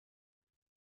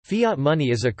Fiat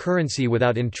money is a currency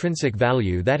without intrinsic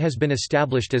value that has been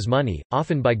established as money,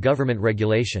 often by government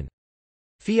regulation.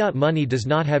 Fiat money does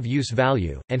not have use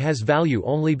value, and has value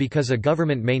only because a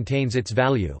government maintains its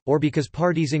value, or because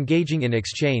parties engaging in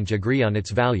exchange agree on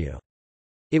its value.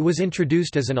 It was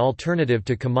introduced as an alternative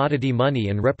to commodity money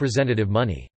and representative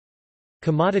money.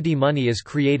 Commodity money is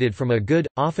created from a good,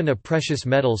 often a precious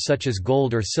metal such as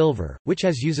gold or silver, which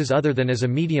has uses other than as a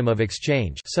medium of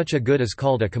exchange. Such a good is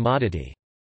called a commodity.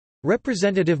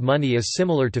 Representative money is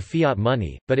similar to fiat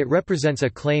money, but it represents a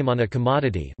claim on a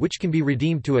commodity which can be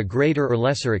redeemed to a greater or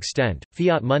lesser extent.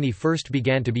 Fiat money first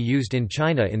began to be used in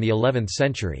China in the 11th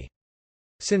century.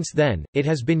 Since then, it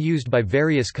has been used by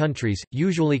various countries,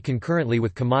 usually concurrently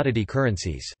with commodity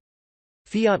currencies.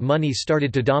 Fiat money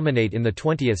started to dominate in the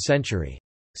 20th century.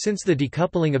 Since the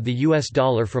decoupling of the US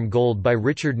dollar from gold by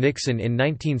Richard Nixon in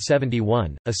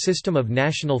 1971, a system of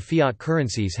national fiat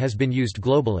currencies has been used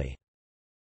globally.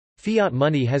 Fiat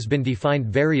money has been defined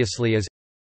variously as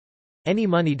any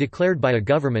money declared by a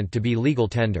government to be legal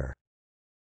tender.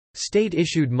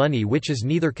 State-issued money which is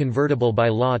neither convertible by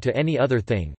law to any other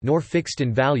thing, nor fixed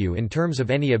in value in terms of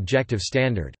any objective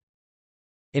standard.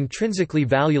 Intrinsically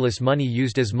valueless money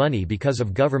used as money because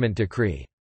of government decree.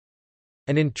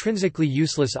 An intrinsically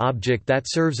useless object that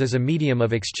serves as a medium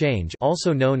of exchange,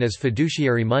 also known as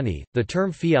fiduciary money. The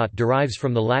term fiat derives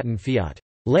from the Latin fiat,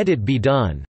 let it be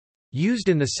done, used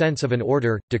in the sense of an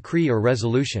order, decree or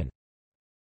resolution.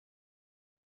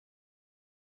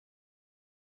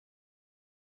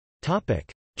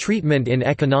 Treatment in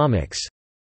economics.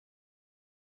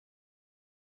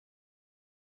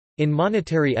 In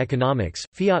monetary economics,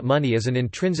 fiat money is an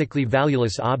intrinsically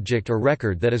valueless object or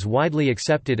record that is widely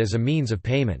accepted as a means of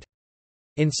payment.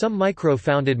 In some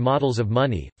micro-founded models of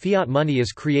money, fiat money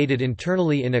is created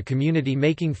internally in a community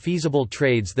making feasible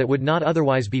trades that would not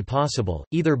otherwise be possible,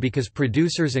 either because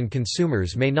producers and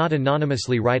consumers may not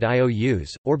anonymously write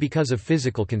IOUs, or because of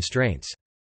physical constraints.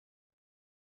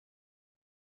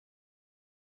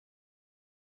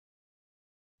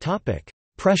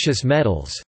 Precious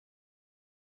metals.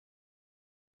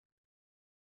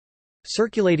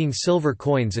 Circulating silver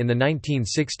coins in the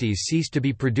 1960s ceased to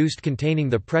be produced containing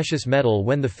the precious metal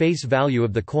when the face value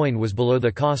of the coin was below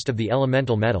the cost of the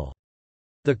elemental metal.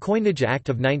 The Coinage Act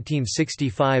of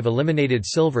 1965 eliminated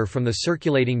silver from the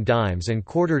circulating dimes and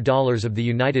quarter dollars of the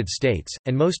United States,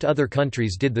 and most other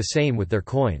countries did the same with their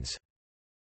coins.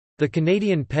 The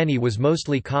Canadian penny was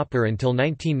mostly copper until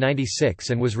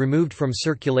 1996 and was removed from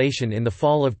circulation in the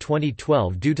fall of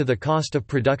 2012 due to the cost of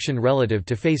production relative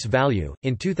to face value.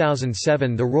 In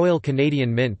 2007, the Royal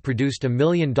Canadian Mint produced $1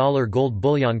 million gold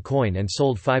bullion coin and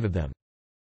sold 5 of them.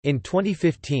 In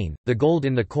 2015, the gold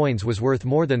in the coins was worth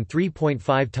more than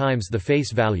 3.5 times the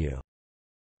face value.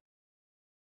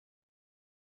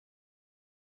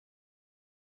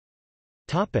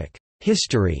 Topic: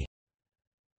 History.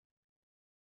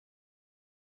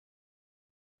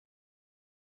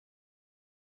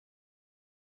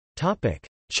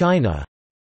 China.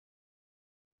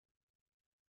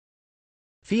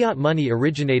 Fiat money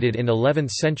originated in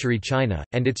 11th-century China,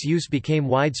 and its use became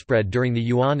widespread during the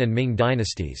Yuan and Ming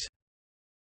dynasties.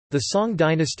 The Song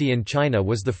dynasty in China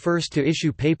was the first to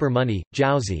issue paper money,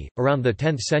 jiaozi, around the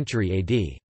 10th century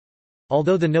AD.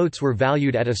 Although the notes were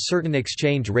valued at a certain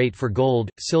exchange rate for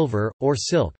gold, silver, or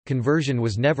silk, conversion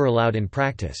was never allowed in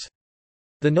practice.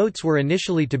 The notes were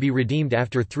initially to be redeemed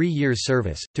after 3 years'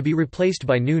 service, to be replaced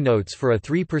by new notes for a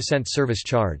 3% service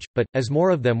charge, but, as more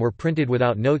of them were printed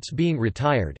without notes being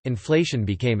retired, inflation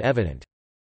became evident.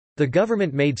 The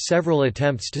government made several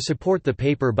attempts to support the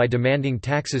paper by demanding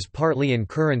taxes partly in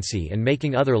currency and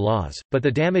making other laws, but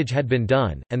the damage had been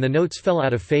done, and the notes fell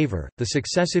out of favor. The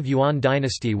successive Yuan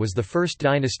dynasty was the first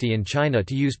dynasty in China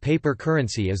to use paper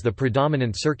currency as the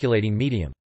predominant circulating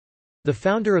medium. The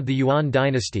founder of the Yuan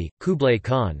dynasty, Kublai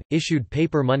Khan, issued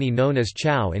paper money known as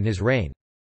Chao in his reign.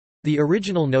 The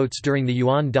original notes during the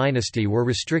Yuan dynasty were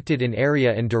restricted in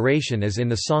area and duration as in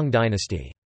the Song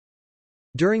dynasty.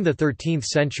 During the 13th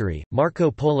century,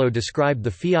 Marco Polo described the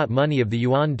fiat money of the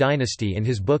Yuan dynasty in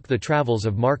his book The Travels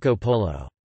of Marco Polo.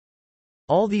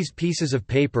 All these pieces of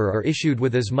paper are issued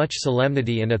with as much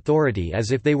solemnity and authority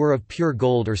as if they were of pure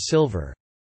gold or silver.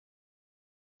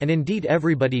 And indeed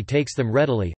everybody takes them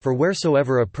readily, for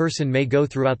wheresoever a person may go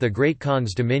throughout the great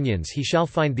Khan's dominions he shall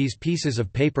find these pieces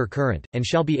of paper current, and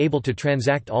shall be able to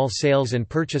transact all sales and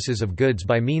purchases of goods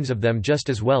by means of them just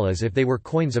as well as if they were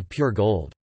coins of pure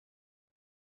gold.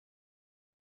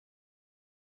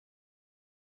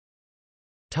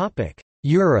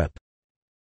 Europe.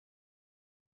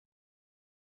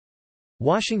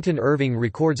 Washington Irving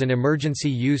records an emergency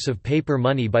use of paper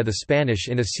money by the Spanish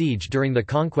in a siege during the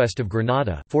conquest of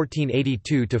Granada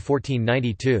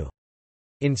 1482–1492.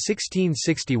 In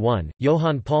 1661,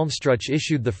 Johann Palmstruch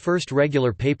issued the first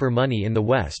regular paper money in the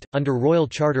West, under royal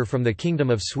charter from the Kingdom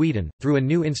of Sweden, through a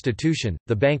new institution,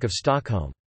 the Bank of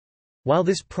Stockholm. While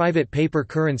this private paper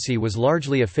currency was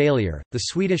largely a failure, the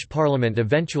Swedish parliament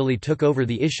eventually took over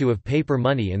the issue of paper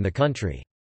money in the country.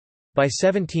 By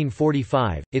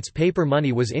 1745, its paper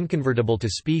money was inconvertible to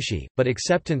specie, but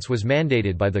acceptance was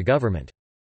mandated by the government.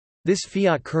 This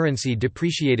fiat currency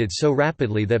depreciated so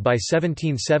rapidly that by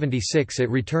 1776 it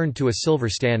returned to a silver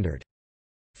standard.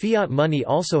 Fiat money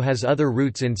also has other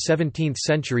roots in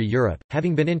 17th-century Europe,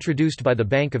 having been introduced by the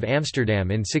Bank of Amsterdam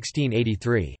in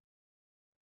 1683.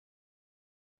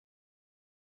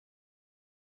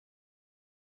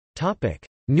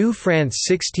 New France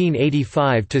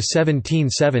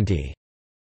 1685–1770.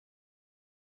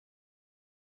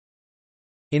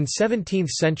 In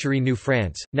 17th-century New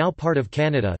France, now part of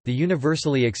Canada, the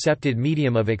universally accepted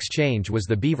medium of exchange was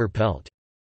the beaver pelt.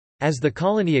 As the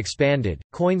colony expanded,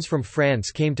 coins from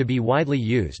France came to be widely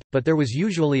used, but there was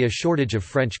usually a shortage of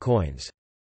French coins.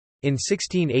 In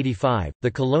 1685,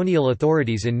 the colonial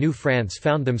authorities in New France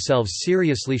found themselves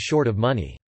seriously short of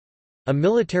money. A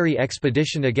military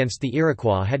expedition against the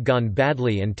Iroquois had gone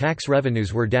badly and tax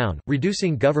revenues were down,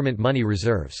 reducing government money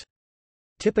reserves.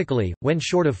 Typically, when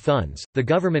short of funds, the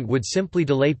government would simply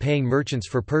delay paying merchants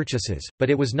for purchases,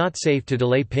 but it was not safe to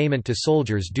delay payment to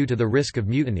soldiers due to the risk of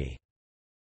mutiny.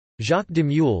 Jacques de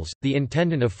Mules, the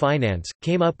intendant of finance,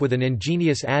 came up with an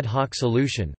ingenious ad hoc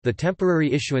solution, the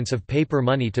temporary issuance of paper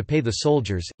money to pay the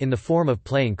soldiers, in the form of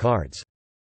playing cards.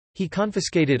 He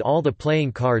confiscated all the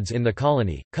playing cards in the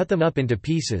colony, cut them up into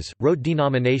pieces, wrote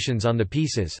denominations on the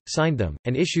pieces, signed them,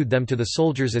 and issued them to the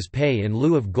soldiers as pay in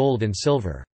lieu of gold and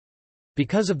silver.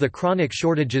 Because of the chronic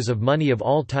shortages of money of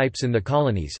all types in the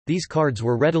colonies, these cards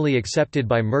were readily accepted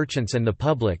by merchants and the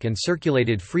public and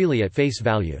circulated freely at face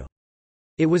value.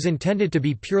 It was intended to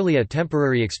be purely a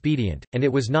temporary expedient, and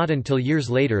it was not until years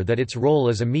later that its role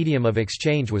as a medium of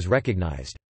exchange was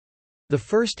recognized. The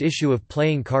first issue of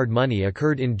playing card money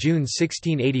occurred in June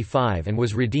 1685 and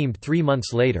was redeemed 3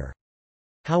 months later.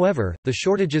 However, the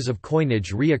shortages of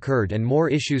coinage reoccurred and more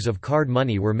issues of card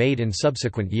money were made in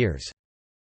subsequent years.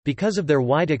 Because of their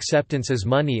wide acceptance as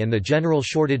money and the general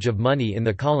shortage of money in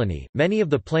the colony, many of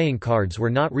the playing cards were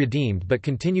not redeemed but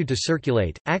continued to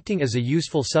circulate, acting as a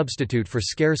useful substitute for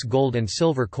scarce gold and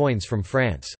silver coins from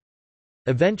France.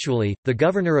 Eventually, the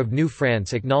governor of New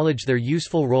France acknowledged their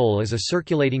useful role as a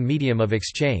circulating medium of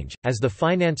exchange. As the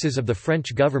finances of the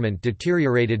French government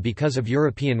deteriorated because of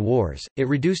European wars, it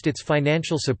reduced its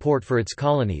financial support for its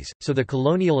colonies, so the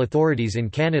colonial authorities in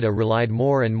Canada relied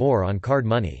more and more on card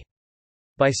money.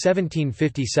 By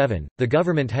 1757, the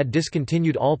government had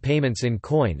discontinued all payments in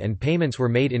coin and payments were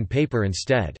made in paper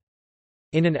instead.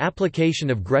 In an application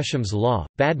of Gresham's law,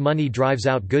 bad money drives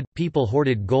out good, people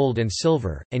hoarded gold and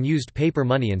silver, and used paper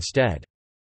money instead.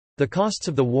 The costs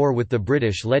of the war with the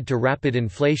British led to rapid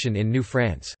inflation in New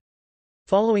France.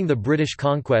 Following the British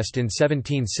conquest in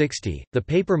 1760, the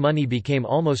paper money became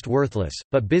almost worthless,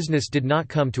 but business did not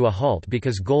come to a halt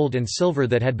because gold and silver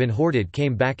that had been hoarded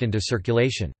came back into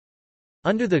circulation.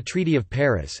 Under the Treaty of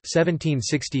Paris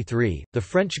 1763, the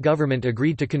French government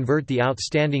agreed to convert the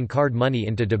outstanding card money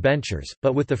into debentures,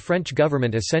 but with the French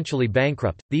government essentially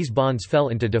bankrupt, these bonds fell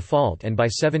into default and by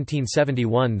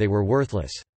 1771 they were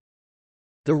worthless.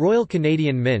 The Royal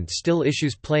Canadian Mint still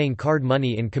issues playing card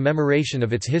money in commemoration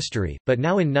of its history, but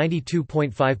now in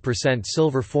 92.5%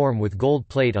 silver form with gold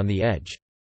plate on the edge.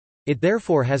 It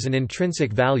therefore has an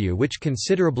intrinsic value which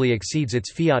considerably exceeds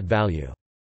its fiat value.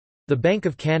 The Bank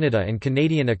of Canada and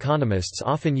Canadian economists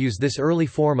often use this early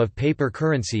form of paper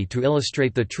currency to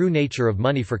illustrate the true nature of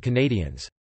money for Canadians.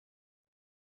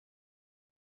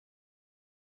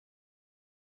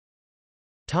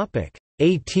 Topic: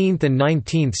 18th and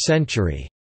 19th century.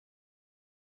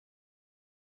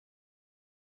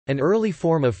 An early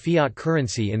form of fiat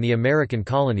currency in the American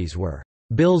colonies were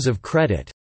bills of credit.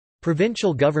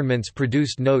 Provincial governments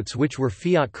produced notes which were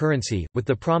fiat currency, with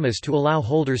the promise to allow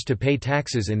holders to pay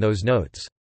taxes in those notes.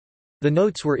 The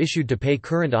notes were issued to pay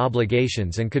current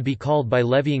obligations and could be called by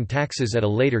levying taxes at a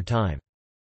later time.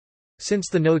 Since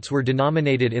the notes were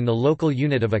denominated in the local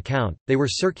unit of account, they were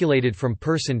circulated from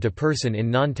person to person in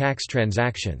non-tax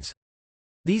transactions.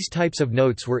 These types of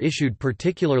notes were issued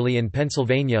particularly in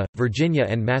Pennsylvania, Virginia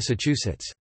and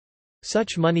Massachusetts.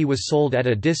 Such money was sold at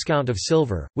a discount of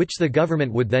silver, which the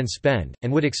government would then spend,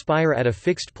 and would expire at a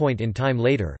fixed point in time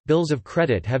later. Bills of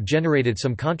credit have generated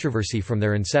some controversy from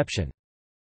their inception.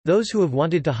 Those who have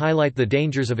wanted to highlight the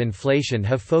dangers of inflation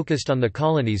have focused on the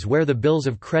colonies where the bills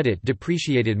of credit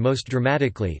depreciated most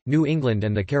dramatically, New England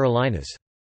and the Carolinas.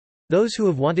 Those who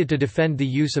have wanted to defend the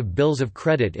use of bills of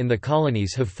credit in the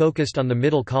colonies have focused on the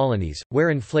middle colonies,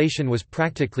 where inflation was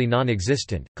practically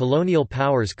non-existent. Colonial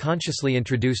powers consciously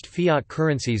introduced fiat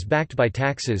currencies backed by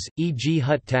taxes, e.g.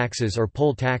 hut taxes or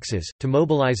poll taxes, to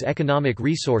mobilize economic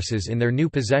resources in their new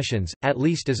possessions, at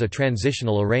least as a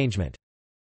transitional arrangement.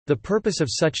 The purpose of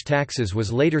such taxes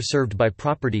was later served by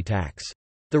property tax.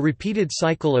 The repeated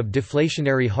cycle of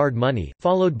deflationary hard money,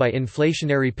 followed by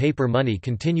inflationary paper money,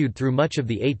 continued through much of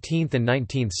the 18th and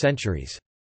 19th centuries.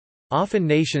 Often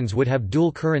nations would have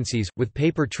dual currencies, with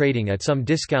paper trading at some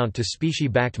discount to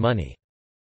specie-backed money.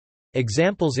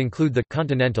 Examples include the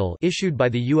Continental issued by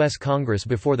the U.S. Congress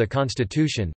before the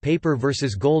Constitution, paper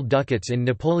versus gold ducats in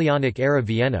Napoleonic-era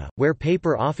Vienna, where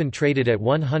paper often traded at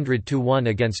 100-to-1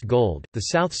 against gold, the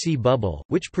South Sea Bubble,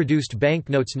 which produced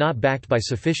banknotes not backed by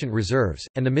sufficient reserves,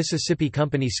 and the Mississippi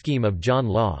Company scheme of John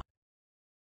Law.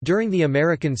 During the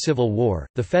American Civil War,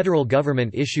 the federal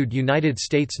government issued United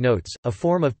States notes, a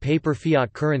form of paper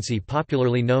fiat currency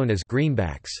popularly known as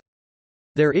greenbacks.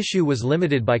 Their issue was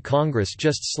limited by Congress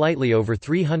just slightly over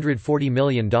 $340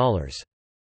 million.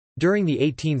 During the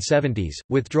 1870s,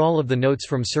 withdrawal of the notes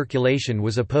from circulation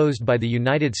was opposed by the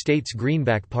United States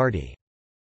Greenback Party.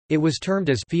 It was termed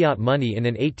as fiat money in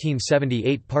an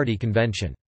 1878 party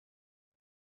convention.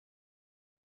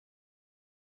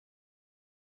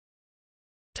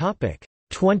 Topic: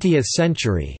 20th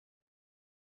century.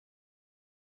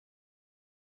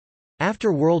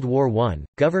 After World War I,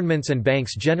 governments and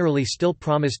banks generally still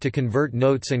promised to convert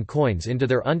notes and coins into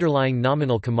their underlying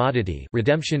nominal commodity,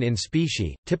 redemption in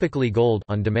specie, typically gold,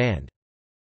 on demand.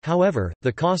 However,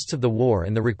 the costs of the war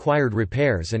and the required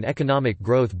repairs and economic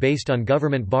growth based on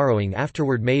government borrowing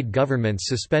afterward made governments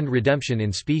suspend redemption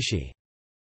in specie.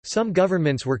 Some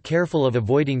governments were careful of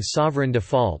avoiding sovereign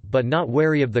default but not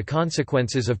wary of the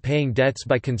consequences of paying debts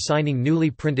by consigning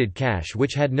newly printed cash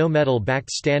which had no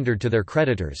metal-backed standard to their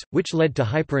creditors, which led to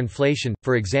hyperinflation,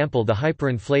 for example the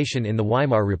hyperinflation in the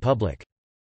Weimar Republic.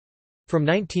 From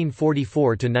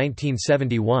 1944 to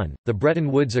 1971, the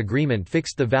Bretton Woods Agreement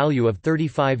fixed the value of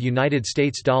 35 United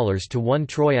States dollars to 1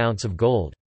 troy ounce of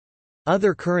gold.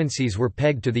 Other currencies were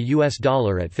pegged to the US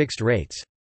dollar at fixed rates.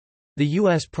 The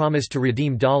U.S. promised to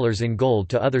redeem dollars in gold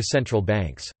to other central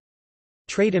banks.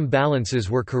 Trade imbalances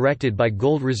were corrected by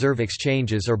gold reserve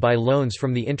exchanges or by loans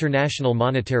from the International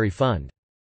Monetary Fund.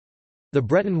 The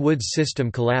Bretton Woods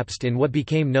system collapsed in what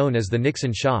became known as the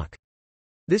Nixon shock.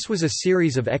 This was a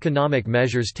series of economic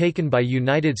measures taken by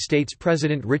United States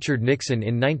President Richard Nixon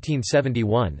in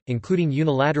 1971, including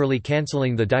unilaterally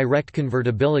canceling the direct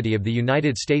convertibility of the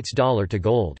United States dollar to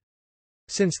gold.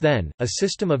 Since then, a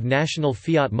system of national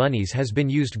fiat monies has been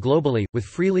used globally, with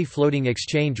freely floating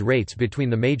exchange rates between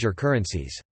the major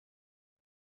currencies.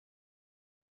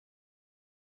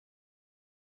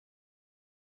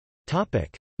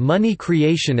 Money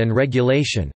creation and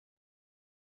regulation.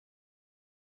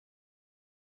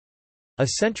 A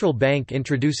central bank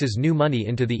introduces new money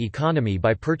into the economy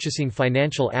by purchasing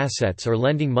financial assets or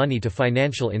lending money to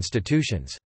financial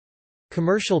institutions.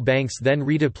 Commercial banks then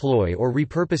redeploy or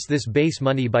repurpose this base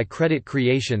money by credit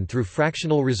creation through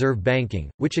fractional reserve banking,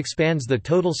 which expands the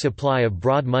total supply of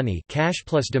broad money, cash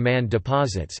plus demand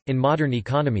deposits. In modern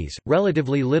economies,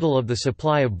 relatively little of the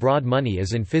supply of broad money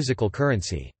is in physical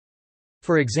currency.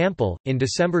 For example, in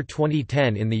December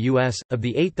 2010 in the U.S., of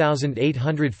the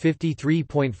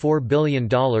 $8,853.4 billion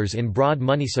in broad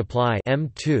money supply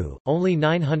M2, only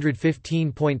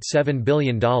 $915.7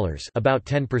 billion, about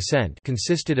 10%,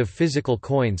 consisted of physical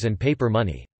coins and paper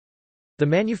money. The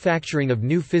manufacturing of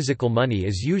new physical money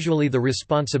is usually the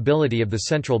responsibility of the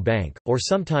central bank, or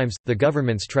sometimes, the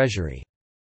government's treasury.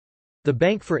 The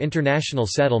Bank for International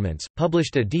Settlements,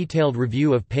 published a detailed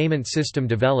review of payment system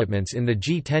developments in the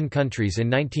G10 countries in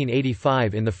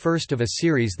 1985 in the first of a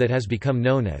series that has become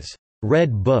known as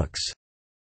Red Books.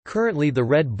 Currently the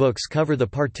Red Books cover the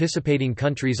participating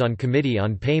countries on Committee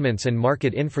on Payments and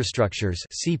Market Infrastructures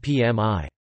 (CPMI).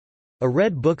 A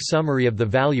Red Book summary of the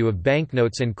value of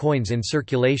banknotes and coins in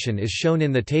circulation is shown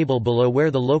in the table below,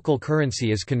 where the local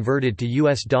currency is converted to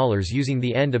US dollars using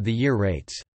the end-of-the-year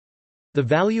rates. The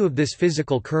value of this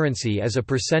physical currency as a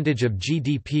percentage of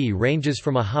GDP ranges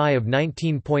from a high of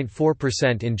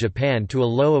 19.4% in Japan to a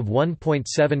low of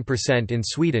 1.7% in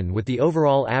Sweden, with the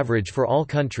overall average for all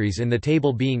countries in the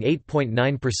table being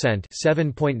 8.9%,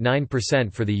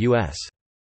 7.9% for the US.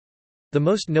 The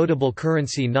most notable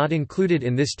currency not included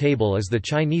in this table is the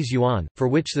Chinese yuan, for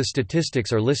which the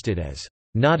statistics are listed as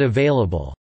not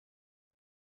available.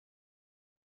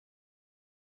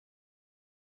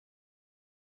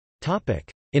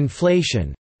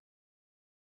 Inflation.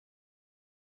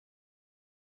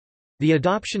 The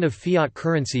adoption of fiat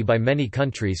currency by many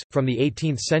countries, from the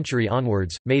 18th century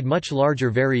onwards, made much larger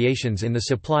variations in the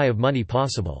supply of money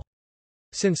possible.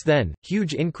 Since then,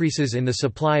 huge increases in the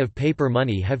supply of paper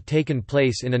money have taken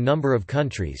place in a number of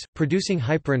countries, producing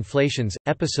hyperinflations,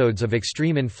 episodes of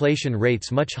extreme inflation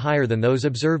rates much higher than those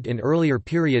observed in earlier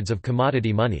periods of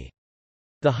commodity money.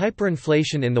 The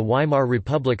hyperinflation in the Weimar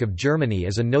Republic of Germany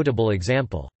is a notable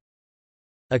example.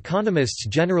 Economists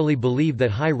generally believe that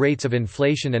high rates of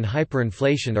inflation and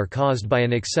hyperinflation are caused by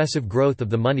an excessive growth of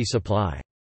the money supply.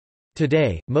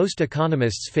 Today, most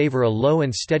economists favor a low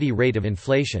and steady rate of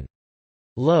inflation.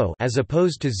 Low, as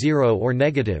opposed to zero or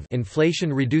negative,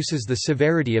 inflation reduces the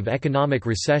severity of economic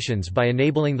recessions by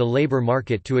enabling the labor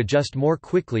market to adjust more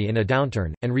quickly in a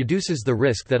downturn, and reduces the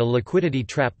risk that a liquidity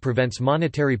trap prevents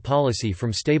monetary policy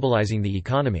from stabilizing the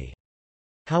economy.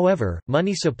 However,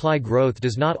 money supply growth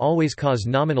does not always cause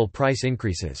nominal price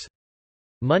increases.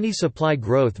 Money supply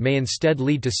growth may instead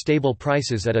lead to stable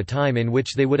prices at a time in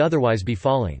which they would otherwise be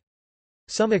falling.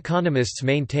 Some economists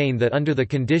maintain that under the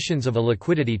conditions of a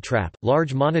liquidity trap,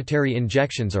 large monetary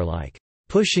injections are like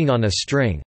pushing on a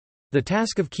string. The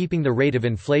task of keeping the rate of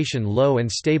inflation low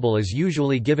and stable is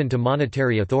usually given to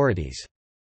monetary authorities.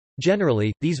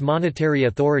 Generally, these monetary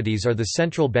authorities are the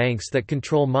central banks that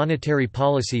control monetary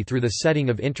policy through the setting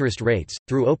of interest rates,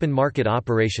 through open market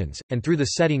operations, and through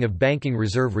the setting of banking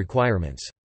reserve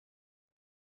requirements.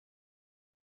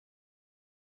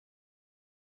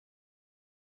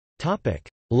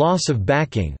 Loss of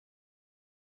backing.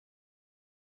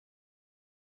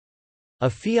 A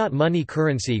fiat money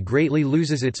currency greatly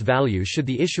loses its value should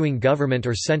the issuing government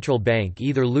or central bank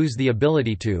either lose the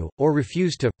ability to, or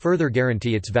refuse to, further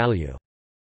guarantee its value.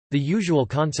 The usual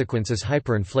consequence is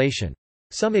hyperinflation.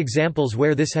 Some examples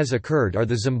where this has occurred are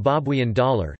the Zimbabwean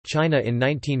dollar, China in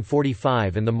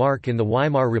 1945 and the mark in the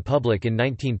Weimar Republic in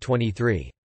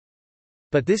 1923.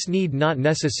 But this need not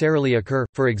necessarily occur.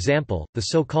 For example, the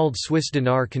so-called Swiss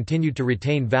dinar continued to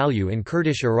retain value in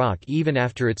Kurdish Iraq even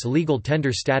after its legal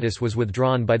tender status was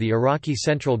withdrawn by the Iraqi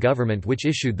central government, which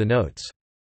issued the notes.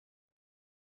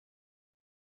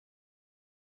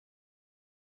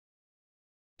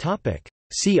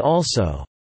 See also: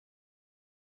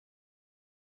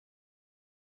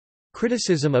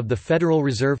 Criticism of the Federal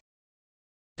Reserve,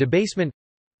 debasement,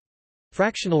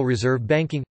 fractional reserve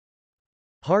banking,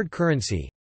 hard currency,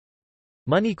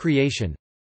 money creation,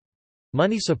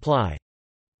 money supply,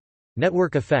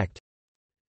 network effect,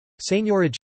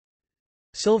 seigniorage,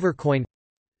 silver coin,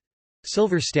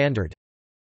 silver standard.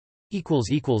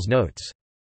 Notes